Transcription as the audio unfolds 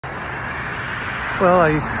Well,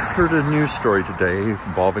 I heard a news story today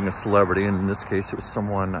involving a celebrity, and in this case, it was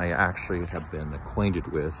someone I actually have been acquainted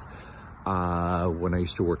with when I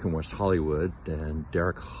used to work in West Hollywood, and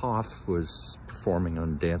Derek Hough was performing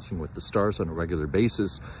on Dancing with the Stars on a regular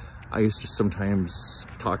basis. I used to sometimes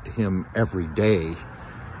talk to him every day.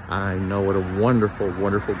 I know what a wonderful,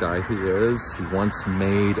 wonderful guy he is. He once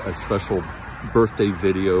made a special birthday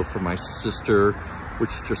video for my sister,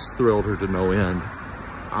 which just thrilled her to no end.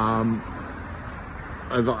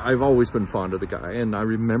 I've always been fond of the guy, and I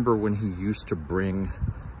remember when he used to bring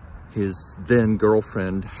his then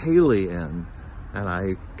girlfriend Hayley in, and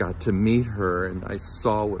I got to meet her, and I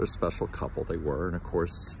saw what a special couple they were. And of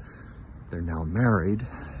course, they're now married,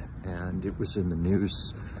 and it was in the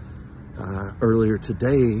news earlier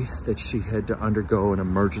today that she had to undergo an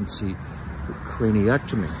emergency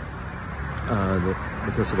crainiectomy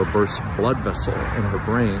because of a burst blood vessel in her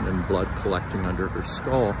brain and blood collecting under her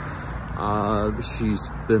skull. She's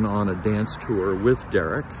been on a dance tour with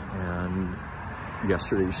Derek, and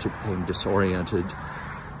yesterday she became disoriented,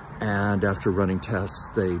 and after running tests,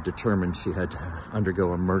 they determined she had to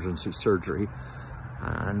undergo emergency surgery,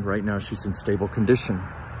 and right now she's in stable condition.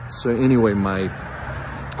 So anyway,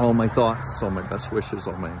 all my thoughts, all my best wishes,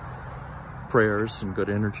 all my prayers and good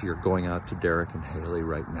energy are going out to Derek and Hayley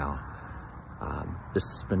right now. This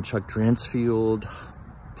has been Chuck Dransfield.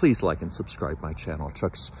 Please like and subscribe my channel,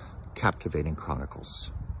 Chuck's Captivating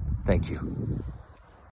Chronicles. Thank you.